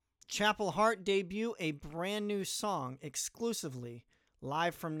Chapel Hart debut a brand new song exclusively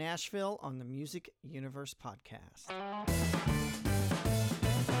live from Nashville on the Music Universe podcast.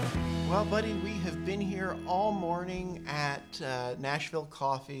 Well, buddy, we have been here all morning at Nashville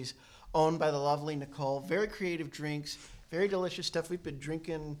Coffees, owned by the lovely Nicole. Very creative drinks, very delicious stuff. We've been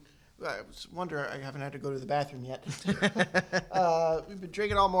drinking. I wonder, I haven't had to go to the bathroom yet. We've been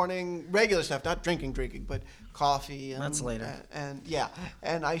drinking all morning, regular stuff, not drinking, but coffee. That's later.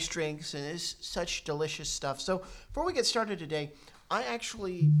 And ice drinks, and it's such delicious stuff. So before we get started today, I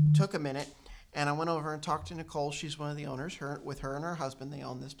actually took a minute, and I went over and talked to Nicole. She's one of the owners. With her and her husband, they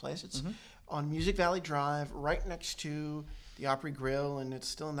own this place. It's on Music Valley Drive, right next to the Opry Grill, and it's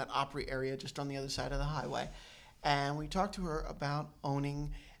still in that Opry area, just on the other side of the highway. And we talked to her about owning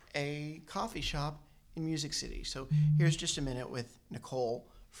a coffee shop in Music City. So here's just a minute with Nicole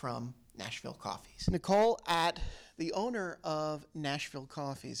from Nashville Coffees. Nicole, the owner of Nashville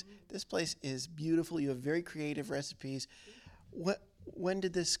Coffees. This place is beautiful. You have very creative recipes. When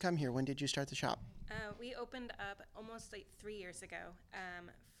did this come here? When did you start the shop? We opened up almost like 3 years ago.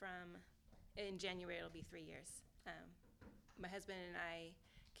 In January, it'll be 3 years. My husband and I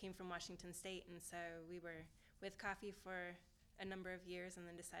came from Washington State, and so we were with coffee for a number of years and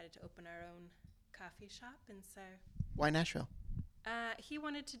then decided to open our own coffee shop. And so why Nashville? He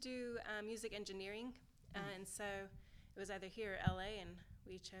wanted to do music engineering, and so it was either here or LA, and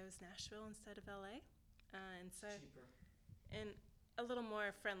we chose Nashville instead of LA. And so cheaper and a little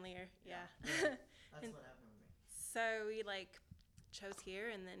more friendlier. That's what happened with me. So we chose here,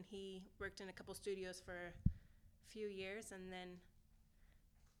 and then he worked in a couple studios for a few years, and then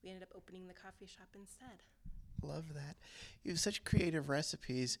we ended up opening the coffee shop instead. Love that. You have such creative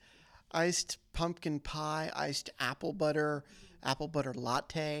recipes. Iced pumpkin pie, iced apple butter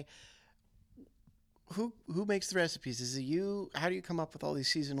latte. Who makes the recipes? Is it you? How do you come up with all these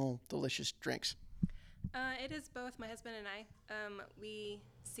seasonal delicious drinks? It is both my husband and I. We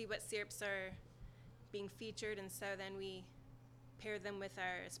see what syrups are being featured, and so then we pair them with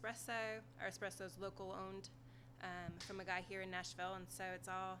our espresso. Our espresso is local owned from a guy here in Nashville, and so it's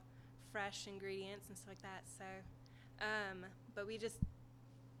all fresh ingredients and stuff like that. So, but we just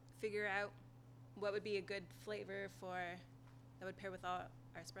figure out what would be a good flavor that would pair with all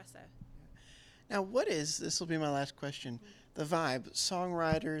our espresso. Now, this will be my last question, the vibe,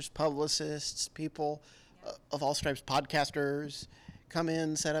 songwriters, publicists, people of all stripes, podcasters, come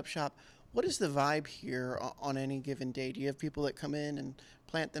in, set up shop. What is the vibe here on any given day? Do you have people that come in and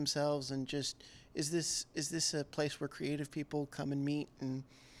plant themselves and just, is this a place where creative people come and meet and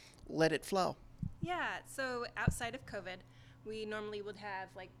let it flow? Yeah, so outside of COVID, we normally would have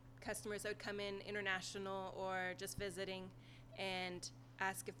customers that would come in international or just visiting and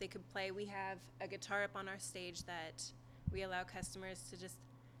ask if they could play. We have a guitar up on our stage that we allow customers to just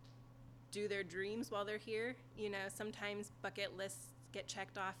do their dreams while they're here. Sometimes bucket lists get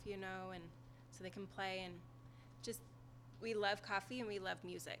checked off, and so they can play, and just we love coffee and we love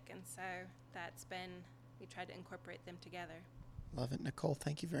music, and so we try to incorporate them together. Love it, Nicole.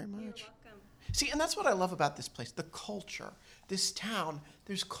 Thank you very much. You're welcome. See, and that's what I love about this place, the culture. This town,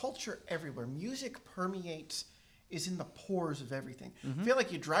 there's culture everywhere. Music permeates, is in the pores of everything. I feel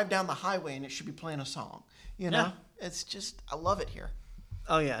like you drive down the highway and it should be playing a song. Yeah. It's just, I love it here.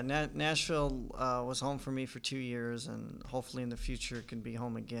 Oh, yeah. Nashville was home for me for 2 years, and hopefully in the future it can be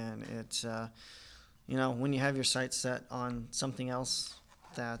home again. It's, when you have your sights set on something else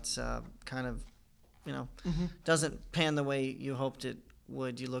that's kind of doesn't pan the way you hoped it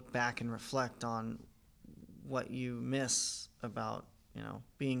would, you look back and reflect on what you miss about,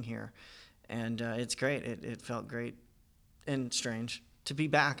 being here. And it's great. It felt great and strange to be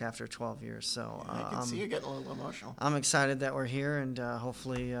back after 12 years. So I can see you getting a little emotional. I'm excited that we're here and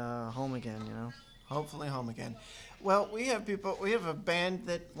hopefully home again, Hopefully home again. Well, we have a band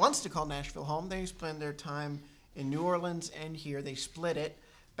that wants to call Nashville home. They spend their time in New Orleans and here. They split it.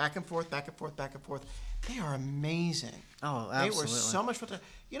 Back and forth, back and forth, back and forth. They are amazing. Oh, absolutely. They were so much fun.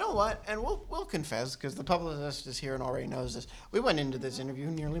 You know what? And we'll confess, because the publicist is here and already knows this. We went into this interview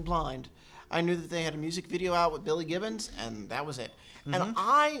nearly blind. I knew that they had a music video out with Billy Gibbons, and that was it. And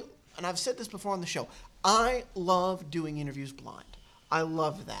I've said this before on the show, I love doing interviews blind. I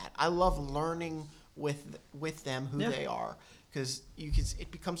love that. I love learning with them who they are. Because it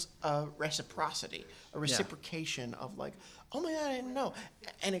becomes a reciprocity, a reciprocation of oh my God, I didn't know.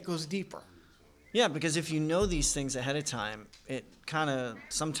 And it goes deeper. Yeah, because if you know these things ahead of time, it kind of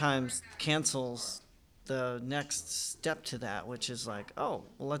sometimes cancels the next step to that, which is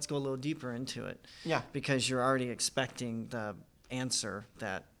let's go a little deeper into it. Yeah. Because you're already expecting the answer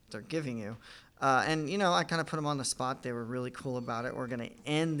that they're giving you. And, I kind of put them on the spot. They were really cool about it. We're going to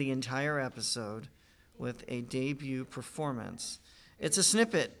end the entire episode with a debut performance. It's a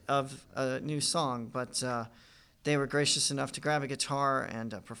snippet of a new song, but they were gracious enough to grab a guitar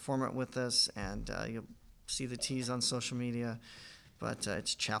and perform it with us, and you'll see the tease on social media. But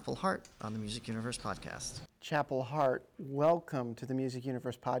it's Chapel Hart on the Music Universe podcast. Chapel Hart, welcome to the Music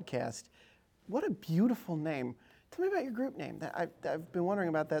Universe podcast. What a beautiful name. Tell me about your group name. I've been wondering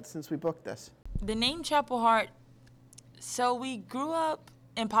about that since we booked this. The name Chapel Hart, so we grew up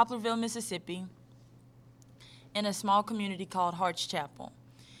in Poplarville, Mississippi, in a small community called Hart's Chapel.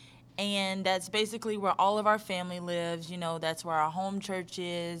 And that's basically where all of our family lives. That's where our home church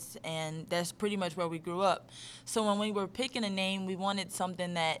is, and that's pretty much where we grew up. So when we were picking a name, we wanted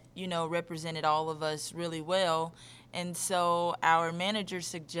something that, represented all of us really well. And so our manager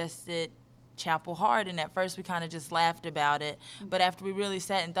suggested Chapel Hart, and at first we kind of just laughed about it. But after we really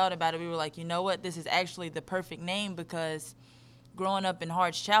sat and thought about it, we were like, you know what, this is actually the perfect name, because growing up in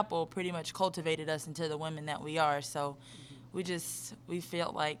Hart's Chapel pretty much cultivated us into the women that we are. So we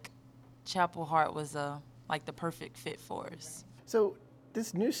felt like Chapel Hart was like the perfect fit for us. So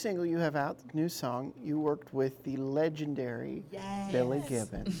this new single you have out, new song, you worked with the legendary Billy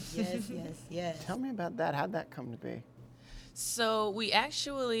Gibbons. Yes. Tell me about that. How'd that come to be? So we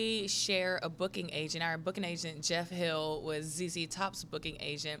actually share a booking agent. Our booking agent, Jeff Hill, was ZZ Top's booking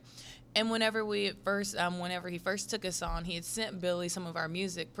agent. And whenever he first took us on, he had sent Billy some of our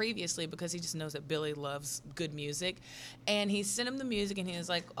music previously, because he just knows that Billy loves good music. And he sent him the music, and he was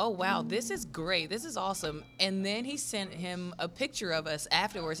like, oh, wow, this is great. This is awesome. And then he sent him a picture of us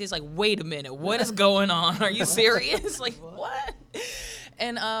afterwards. He's like, wait a minute, what is going on? Are you serious? Like, what?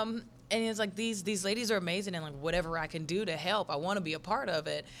 And he was like, these ladies are amazing, and like, whatever I can do to help, I want to be a part of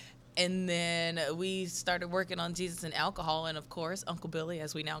it. And then we started working on Jesus and Alcohol, and of course, Uncle Billy,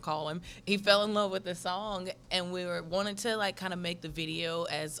 as we now call him, he fell in love with the song, and we wanted to like kind of make the video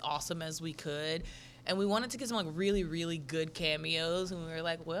as awesome as we could. And we wanted to get some like really, really good cameos, and we were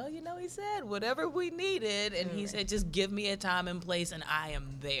like, well, he said whatever we needed, and he said, just give me a time and place, and I am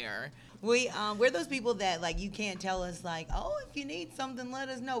there. We're those people that like, you can't tell us like, oh, if you need something, let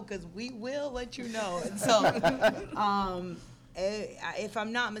us know, because we will let you know. And so if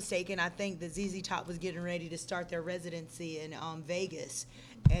I'm not mistaken, I think that ZZ Top was getting ready to start their residency in Vegas.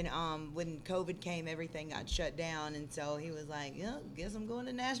 And when COVID came, everything got shut down. And so he was like, yeah, guess I'm going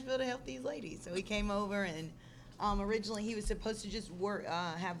to Nashville to help these ladies. So he came over, and originally he was supposed to just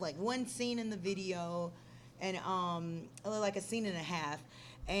have like one scene in the video, and like a scene and a half.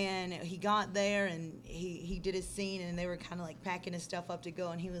 And he got there, and he did his scene, and they were kind of like packing his stuff up to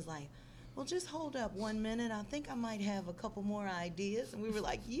go. And he was like, well, just hold up 1 minute. I think I might have a couple more ideas. And we were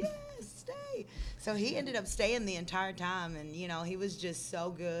like, yes, stay. So he ended up staying the entire time. And, he was just so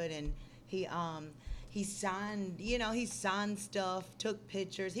good. And he signed stuff, took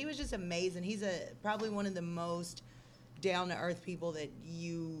pictures. He was just amazing. He's probably one of the most down-to-earth people that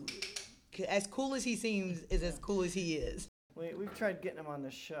as cool as he seems, is as cool as he is. We've tried getting him on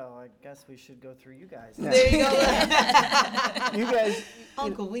the show. I guess we should go through you guys. Yeah. There you go. You guys...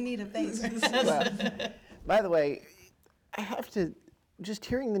 Uncle, we need a face. Well, by the way, I have to... Just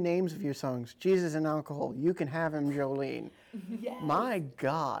hearing the names of your songs, Jesus and Alcohol, You Can Have Him, Jolene. Yes. My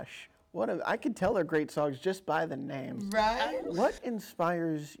gosh. I could tell they're great songs just by the names. Right? What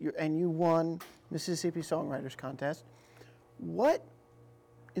inspires you? And you won Mississippi Songwriters Contest. What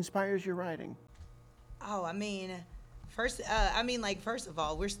inspires your writing? Oh, first of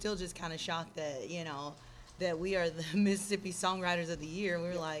all, we're still just kind of shocked that, that we are the Mississippi Songwriters of the Year.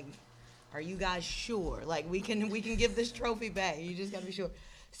 We're like, are you guys sure? Like, we can give this trophy back. You just got to be sure.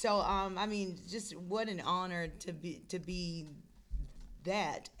 So, just what an honor to be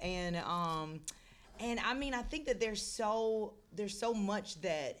that. And I think that there's so much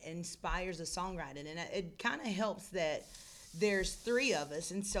that inspires a songwriting, and it kind of helps that there's three of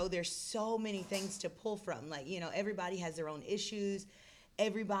us, and so there's so many things to pull from. Like, everybody has their own issues.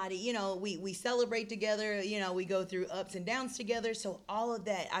 Everybody, we celebrate together. We go through ups and downs together. So all of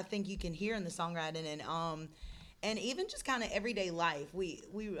that, I think you can hear in the songwriting, and even just kind of everyday life. We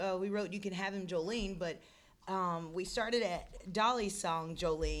wrote You Can Have Him, Jolene, but we started at Dolly's song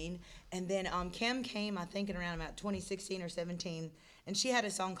Jolene, and then Kim came, I think, in around about 2016 or 17, and she had a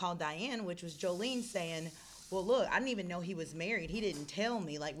song called Diane, which was Jolene saying, well, look, I didn't even know he was married. He didn't tell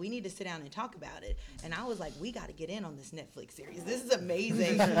me. Like, we need to sit down and talk about it. And I was like, we got to get in on this Netflix series. This is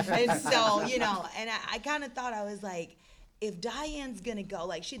amazing. And so, and I kind of thought, I was like, if Diane's gonna go,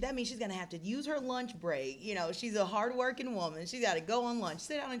 like that means she's gonna have to use her lunch break. You know, she's a hardworking woman. She's got to go on lunch,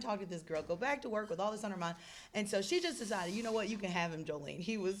 sit down and talk to this girl, go back to work with all this on her mind. And so she just decided, you know what, you can have him, Jolene.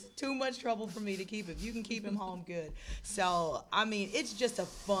 He was too much trouble for me to keep him. You can keep him home, good. So I mean, it's just a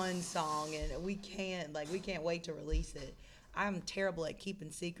fun song, and we can't wait to release it. I'm terrible at keeping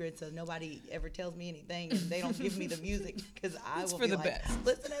secrets, so nobody ever tells me anything, and they don't give me the music because I will for be the like, best.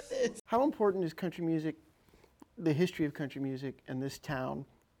 listen at this. How important is country music, the history of country music in this town,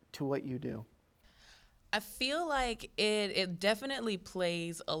 to what you do? I feel like it definitely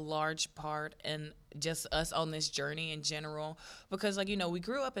plays a large part in just us on this journey in general, because like, you know, we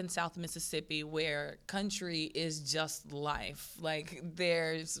grew up in South Mississippi where country is just life. Like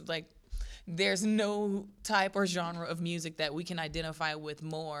there's no type or genre of music that we can identify with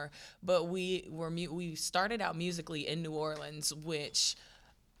more, but we started out musically in New Orleans, which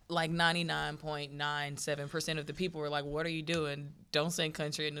like 99.97% of the people were like, what are you doing? Don't sing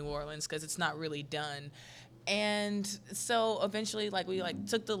country in New Orleans, because it's not really done. And so eventually like we like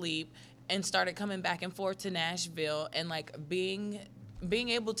took the leap and started coming back and forth to Nashville, and like being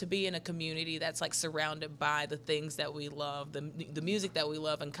able to be in a community that's like surrounded by the things that we love, the music that we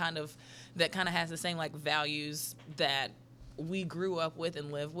love, and kind of has the same like values that we grew up with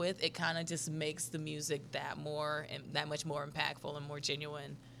and live with. It kind of just makes the music that much more impactful and more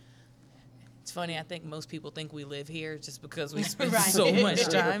genuine. It's funny, I think most people think we live here just because we spend so much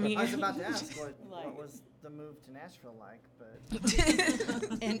time here. I was about to ask what was the move to Nashville like, but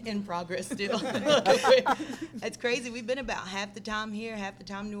in progress still. It's crazy. We've been about half the time here, half the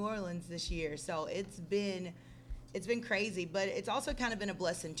time New Orleans this year. So it's been crazy, but it's also kind of been a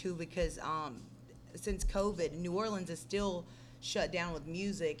blessing too, because since COVID, New Orleans is still shut down with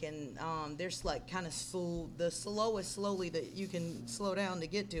music, and there's like kind of the slowest slowly that you can slow down to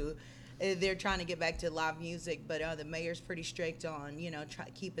get to. They're trying to get back to live music, but the mayor's pretty strict on, you know,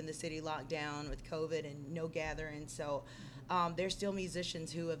 keeping the city locked down with COVID and no gathering. So there's still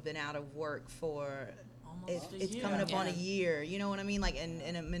musicians who have been out of work for it's coming up on a year. You know what I mean? Like, and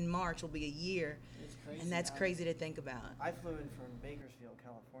in March will be a year, and that's crazy to think about. I flew in from Bakersfield,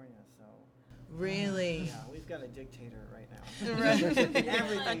 California, so really, yeah, we've got a dictator right now. Right.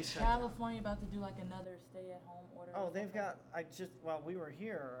 Everything's shut down. California about to do like another stay-at-home order. Oh, they've got. While we were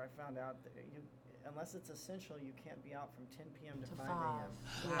here, I found out that unless it's essential, you can't be out from 10 p.m. to 5 a.m.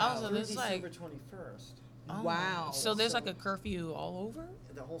 Oh, so Through there's like December 21st. oh. Wow. So there's like a curfew all over?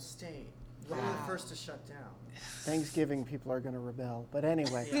 The whole state. We're the first to shut down. Thanksgiving, people are going to rebel. But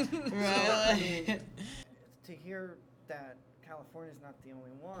anyway, I mean, to hear that California's not the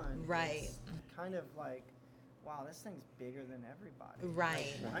only one, Right. it's kind of like, wow, this thing's bigger than everybody.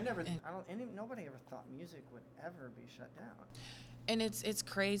 Right. Nobody ever thought music would ever be shut down. And it's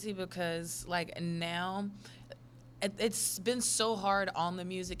crazy because like now it's been so hard on the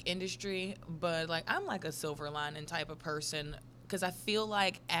music industry, but like I'm like a silver lining type of person, because I feel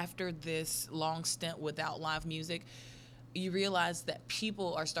like after this long stint without live music, you realize that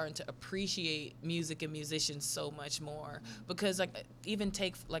people are starting to appreciate music and musicians so much more. Because like even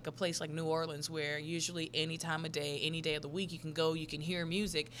take like a place like New Orleans, where usually any time of day, any day of the week you can go, you can hear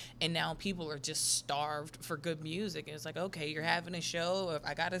music, and now people are just starved for good music. And it's like, okay, you're having a show, if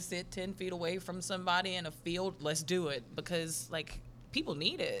I gotta sit 10 feet away from somebody in a field, let's do it, because like people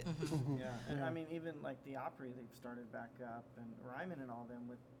need it. Yeah, and I mean, even like the Opry, they've started back up, and Ryman and all them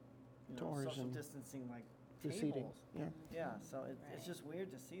with, Doors social and distancing, like seating. tables. Yeah. Yeah, so it's just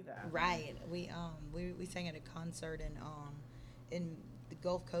weird to see that. Right. We sang at a concert in the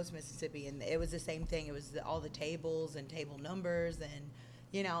Gulf Coast, Mississippi, and it was the same thing. It was all the tables and table numbers, and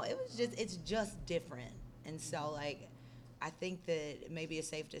it's just different. And so like I think that maybe it's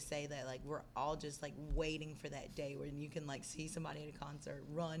safe to say that like we're all just like waiting for that day when you can like see somebody at a concert,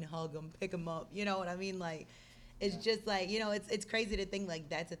 run, hug them, pick them up. You know what I mean? Like it's just like, it's crazy to think like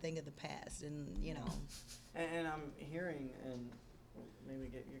that's a thing of the past, and And I'm hearing, and maybe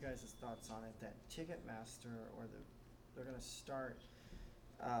get your guys' thoughts on it, that Ticketmaster they're going to start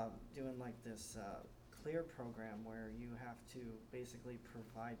doing like this clear program where you have to basically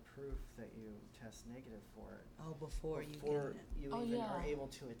provide proof that you test negative for it. Oh, before you are able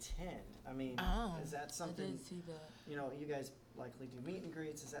to attend. I mean, is that something? I did see that. You guys likely do meet and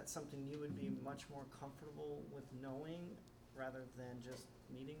greets. Is that something you would be much more comfortable with knowing rather than just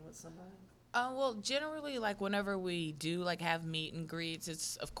meeting with somebody? Well, generally, like whenever we do like have meet and greets,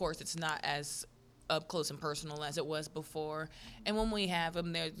 it's not as up close and personal as it was before. And when we have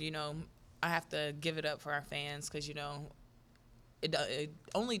them, there, I have to give it up for our fans, because it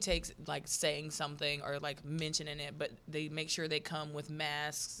only takes like saying something or like mentioning it, but they make sure they come with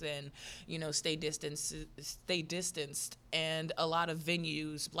masks and stay distanced, and a lot of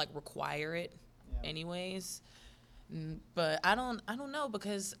venues like require it anyways. But I don't know,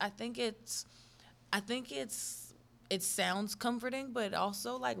 because I think it sounds comforting, but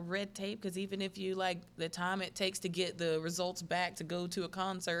also like red tape, because even if you like the time it takes to get the results back to go to a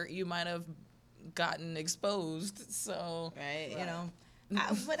concert, you might have gotten exposed. So Right.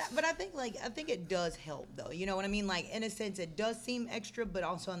 But I think it does help though. You know what I mean? Like in a sense, it does seem extra, but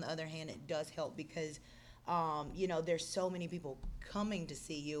also on the other hand, it does help because, there's so many people coming to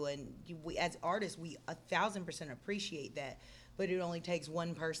see you, and we as artists, we 1,000% appreciate that. But it only takes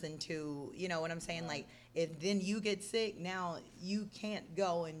one person to, you know what I'm saying? Like, if then you get sick, now you can't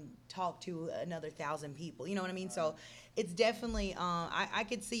go and talk to another 1,000 people. You know what I mean? So it's definitely, I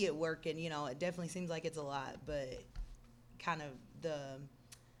could see it working. It definitely seems like it's a lot, but kind of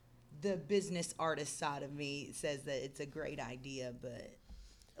the business artist side of me says that it's a great idea, but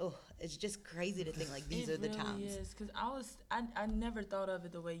it's just crazy to think like these are the times. It really is, because I never thought of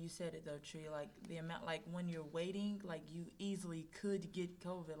it the way you said it though, Tree. Like the amount, like when you're waiting, like you easily could get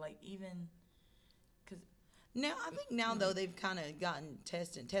COVID, like even, because. Now I think now though they've kind of gotten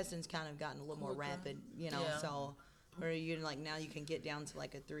testing's kind of gotten a little more rapid, Yeah. so. Or you're like now you can get down to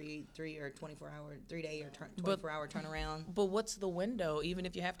like a 3 or 24-hour, 3-day or 24-hour turnaround. But what's the window? Even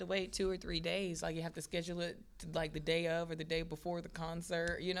if you have to wait 2 or 3 days, like you have to schedule it to, like the day of or the day before the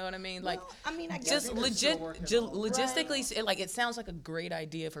concert. You know what I mean? Like, I mean, I guess just logistically, like it sounds like a great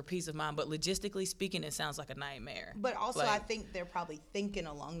idea for peace of mind, but logistically speaking, it sounds like a nightmare. But also, like, I think they're probably thinking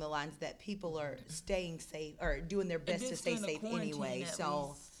along the lines that people are staying safe or doing their best to stay safe anyway.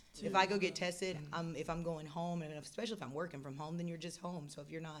 So. If I go get tested, if I'm going home, and especially if I'm working from home, then you're just home. So if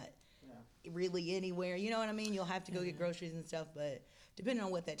you're not really anywhere, you know what I mean? You'll have to go get groceries and stuff. But depending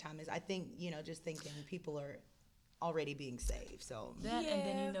on what that time is, I think, just thinking people are already being safe. So That,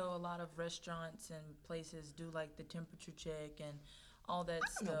 and then a lot of restaurants and places do like the temperature check and all that I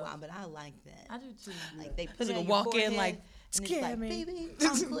stuff. don't know why, but I like that. I do too. Like they put Because it you on can your walk in forehead, like, and it's scare like, me. baby,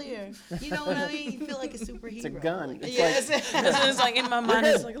 I'm clear. You know what I mean? You feel like a superhero. It's a gun. It's Yes. it's like in my mind,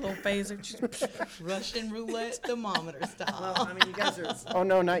 it's like a little phaser. Russian roulette thermometer style. Well, I mean, you guys are, Oh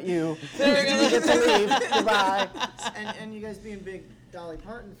no, not you. You get to leave. Goodbye. and you guys being big Dolly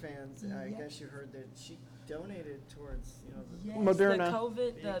Parton fans, I guess you heard that she donated towards, Yes, Moderna. the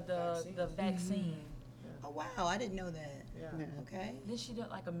COVID, the vaccine. Oh wow, I didn't know that. yeah. Okay. Then she did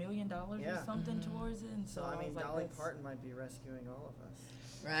like $1 million or Yeah. something towards it, and so So, I was mean, like, Dolly that's- Parton might be rescuing all of us.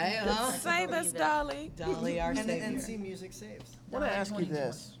 Right. Save us, Dolly. Dolly, our And savior. see, music saves. I want to ask you 2020.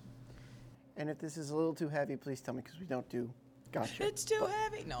 this, and if this is a little too heavy, please tell me, because we don't do gotcha. It's too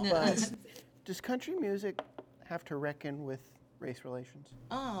heavy. No. But does country music have to reckon with race relations?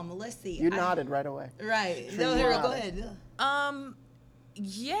 Let's see. You nodded right away. Right. Tree No, here, go nodded. ahead.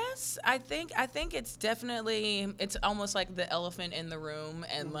 Yes, I think it's definitely, it's almost like the elephant in the room,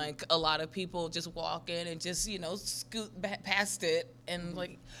 and like a lot of people just walk in and just scoot past it, and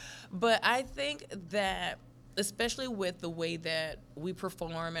like, but I think that especially with the way that we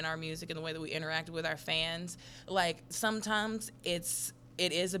perform in our music and the way that we interact with our fans, like sometimes it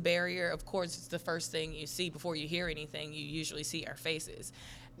is a barrier. Of course, it's the first thing you see before you hear anything. You usually see our faces.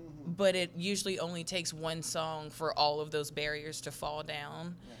 But it usually only takes one song for all of those barriers to fall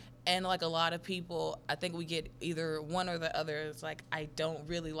down. And like a lot of people, I think we get either one or the other. It's like, I don't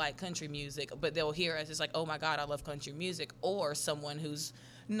really like country music, but they'll hear us. It's like, oh my God, I love country music. Or someone who's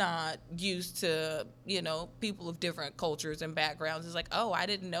not used to, people of different cultures and backgrounds is like, oh, I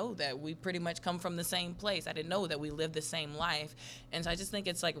didn't know that we pretty much come from the same place. I didn't know that we live the same life. And so I just think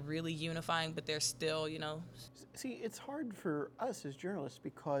it's like really unifying, but there's still, See, it's hard for us as journalists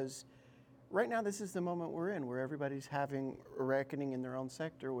because right now this is the moment we're in where everybody's having a reckoning in their own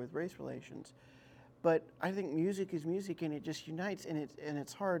sector with race relations. But I think music is music, and it just unites, and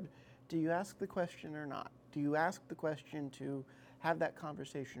it's hard. Do you ask the question or not? Do you ask the question to have that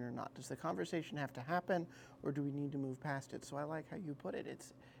conversation or not? Does the conversation have to happen, or do we need to move past it? So I like how you put it.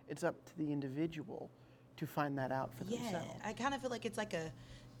 It's up to the individual to find that out for themselves. Yeah, I kind of feel like it's like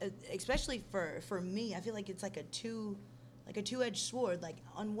especially for me, I feel like it's like a two-edged sword. Like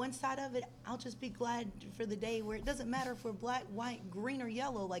on one side of it, I'll just be glad for the day where it doesn't matter if we're black, white, green, or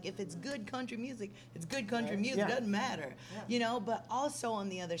yellow. Like if it's good country music, it's good country music. Yeah. It doesn't matter, But also on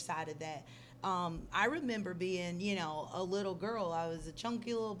the other side of that, I remember being, a little girl. I was a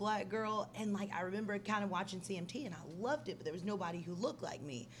chunky little black girl, and like I remember kind of watching CMT, and I loved it, but there was nobody who looked like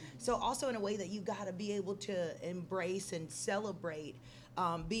me. So also in a way that you got to be able to embrace and celebrate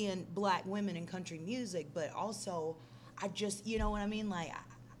being black women in country music, but also I just, you know what I mean? Like,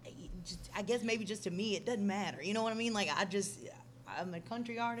 I guess maybe just to me, it doesn't matter. You know what I mean? Like, I'm a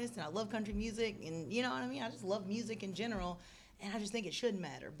country artist and I love country music, and you know what I mean? I just love music in general, and I just think it should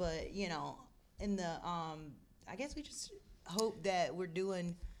matter. But, you know, I guess we just hope that we're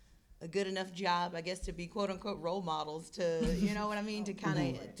doing a good enough job, I guess, to be quote unquote role models to, you know what I mean? To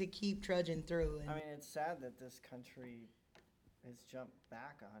kind of, to keep trudging through. And, I mean, it's sad that this country has jumped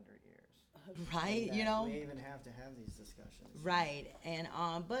back 100 years. right, That you know? we even have to have these discussions. Right, and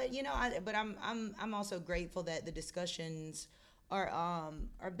but you know, I'm also grateful that the discussions are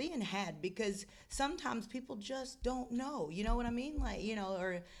being had, because sometimes people just don't know. You know what I mean? Like, you know,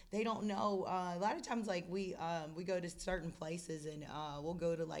 or they don't know. A lot of times, like we go to certain places and we'll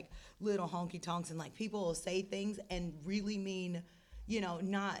go to like little honky tonks, and like people will say things and really mean, you know,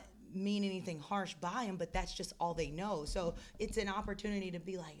 not mean anything harsh by them, but that's just all they know. So it's an opportunity to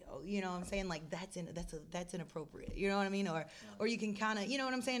be like, oh, you know what I'm saying? Like that's inappropriate. You know what I mean? Or you can kind of, you know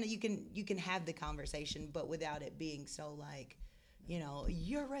what I'm saying? That you can have the conversation, but without it being so like, you know,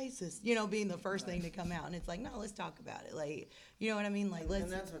 you're racist, you know, being the first thing to come out. And it's like, no, let's talk about it. Like, you know what I mean? Like,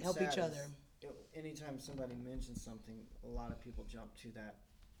 let's help each other. Anytime somebody mentions something, a lot of people jump to that.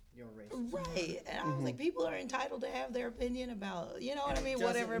 You're racist. Right. And I was like, people are entitled to have their opinion about, you know what I mean? Doesn't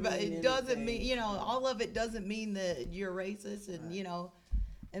Whatever. But mean it doesn't anything. mean, you know, all of it doesn't mean that you're racist. And, you know,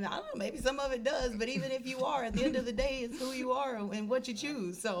 and I don't know, maybe some of it does. But even if you are, at the end of the day, it's who you are and what you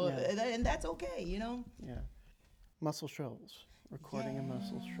choose. So, and that's okay, you know? Yeah. Muscle Shoals. Recording in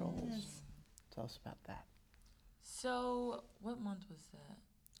Muscle Shoals. Tell us about that. So, what month was that?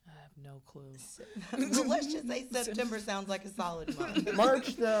 I have no clue. Well, let's just say September sounds like a solid month. Around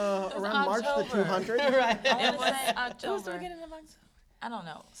March the October. 200. Right. I want to say It was the October. beginning of October. I don't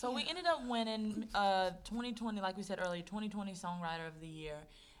know. So we ended up winning 2020, like we said earlier, 2020 Songwriter of the Year.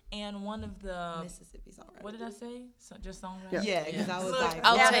 And one of the, Mississippi songwriter. what did I say? So, just songwriter? Yeah. Yeah, because I was Look, like,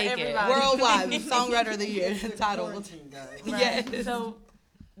 I'll yeah, take it. everybody. worldwide songwriter of the year title. Quarantine, guys. Right. Yes. So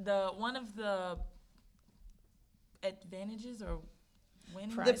one of the advantages or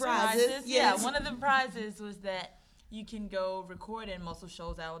winning The prizes, yeah, yes. one of the prizes was that you can go record in Muscle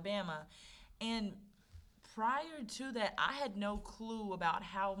Shoals, Alabama. And prior to that, I had no clue about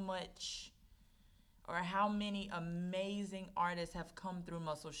how much or how many amazing artists have come through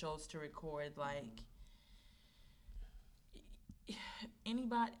Muscle Shoals to record. Like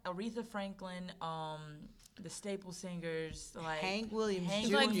anybody, Aretha Franklin, the Staple Singers, like Hank Williams Hank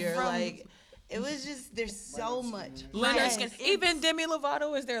Jr. Williams from- Like, it was just, there's so much. Leonard Yes, Skinner. it's- Even Demi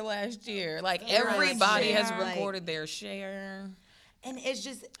Lovato was there last year. Like everybody has Like- recorded their share. And it's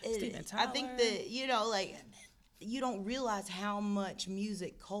just, Steven I think Tyler. that, you know, like, you don't realize how much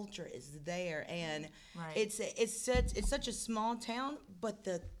music culture is there, and Right. it's such a small town, but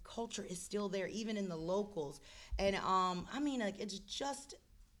the culture is still there, even in the locals. And I mean, like, it's just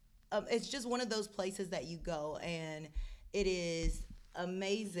one of those places that you go, and it is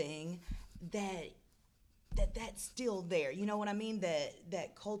amazing that's still there. You know what I mean?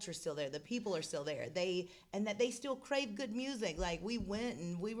 That culture's still there. The people are still there. That they still crave good music. Like, we went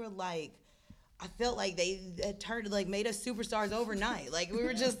and we were like, I felt like they made us superstars overnight. Like, we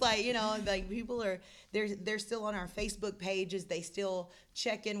were just like, you know, like, people are, they're still on our Facebook pages. They still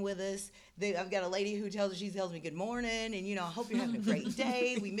check in with us. I've got a lady who tells me good morning, and, you know, I hope you're having a great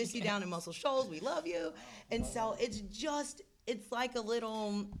day. We miss you down in Muscle Shoals. We love you. And so it's like a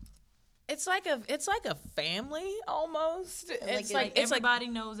little, It's like a family almost. It's like like everybody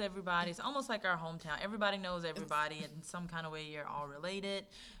knows everybody. It's almost like our hometown. Everybody knows everybody in some kind of way. You're all related,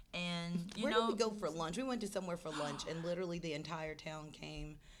 and you where know. did we go for lunch? We went to somewhere for lunch, and literally the entire town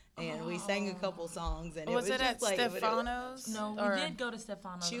came, and we sang a couple songs, and was it it was at just like Stefano's? No, Or- we did go to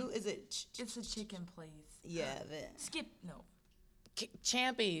Stefano's. Is it? It's a chicken place. Yeah, Skip. No.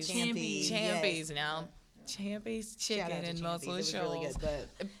 Champy's. Champy's, Champy's yes. now. Champy's Shout chicken out to and Champy's. Muscle It was really Shoals.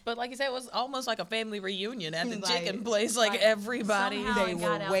 good, But like you said, it was almost like a family reunion at the Like- chicken place. Like everybody. Somehow they it were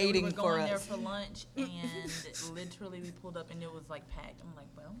got out. waiting we were for going there us. for lunch, and literally we pulled up, and it was like packed. I'm like,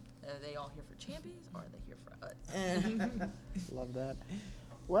 well, are they all here for Champions, or are they here for us? Love that.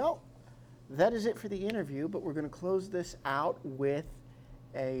 Well, that is it for the interview, but we're going to close this out with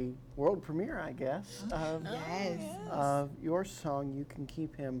a world premiere, I guess, of, Yes. of your song, You Can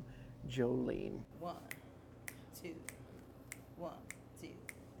Keep Him, Jolene. 1, 2, 1, 2,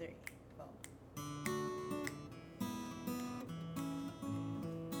 3, 4.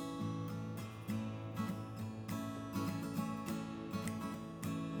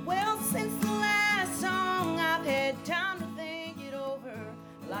 Well, since the last song, I've had time to think it over.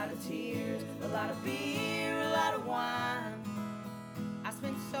 A lot of tears, a lot of beer, a lot of wine. I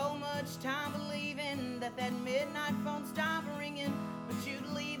spent so much time believing that midnight phone stopped ringing, but you'd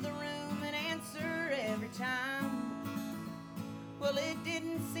leave the room and answer every time. Well, it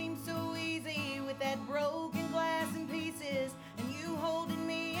didn't seem so easy with that broken glass in pieces, and you holding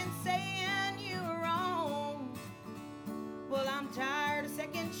me and saying you were wrong. Well, I'm tired of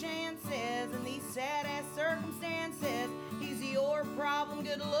second chances and these sad-ass circumstances. He's your problem,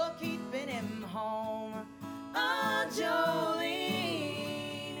 good luck keeping him home. Oh, Jolene,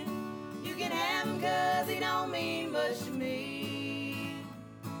 you can have him 'cause he don't mean much to me.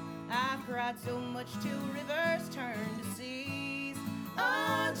 I've cried so much till rivers turn to seas.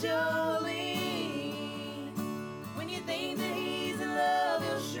 Oh, Jolene.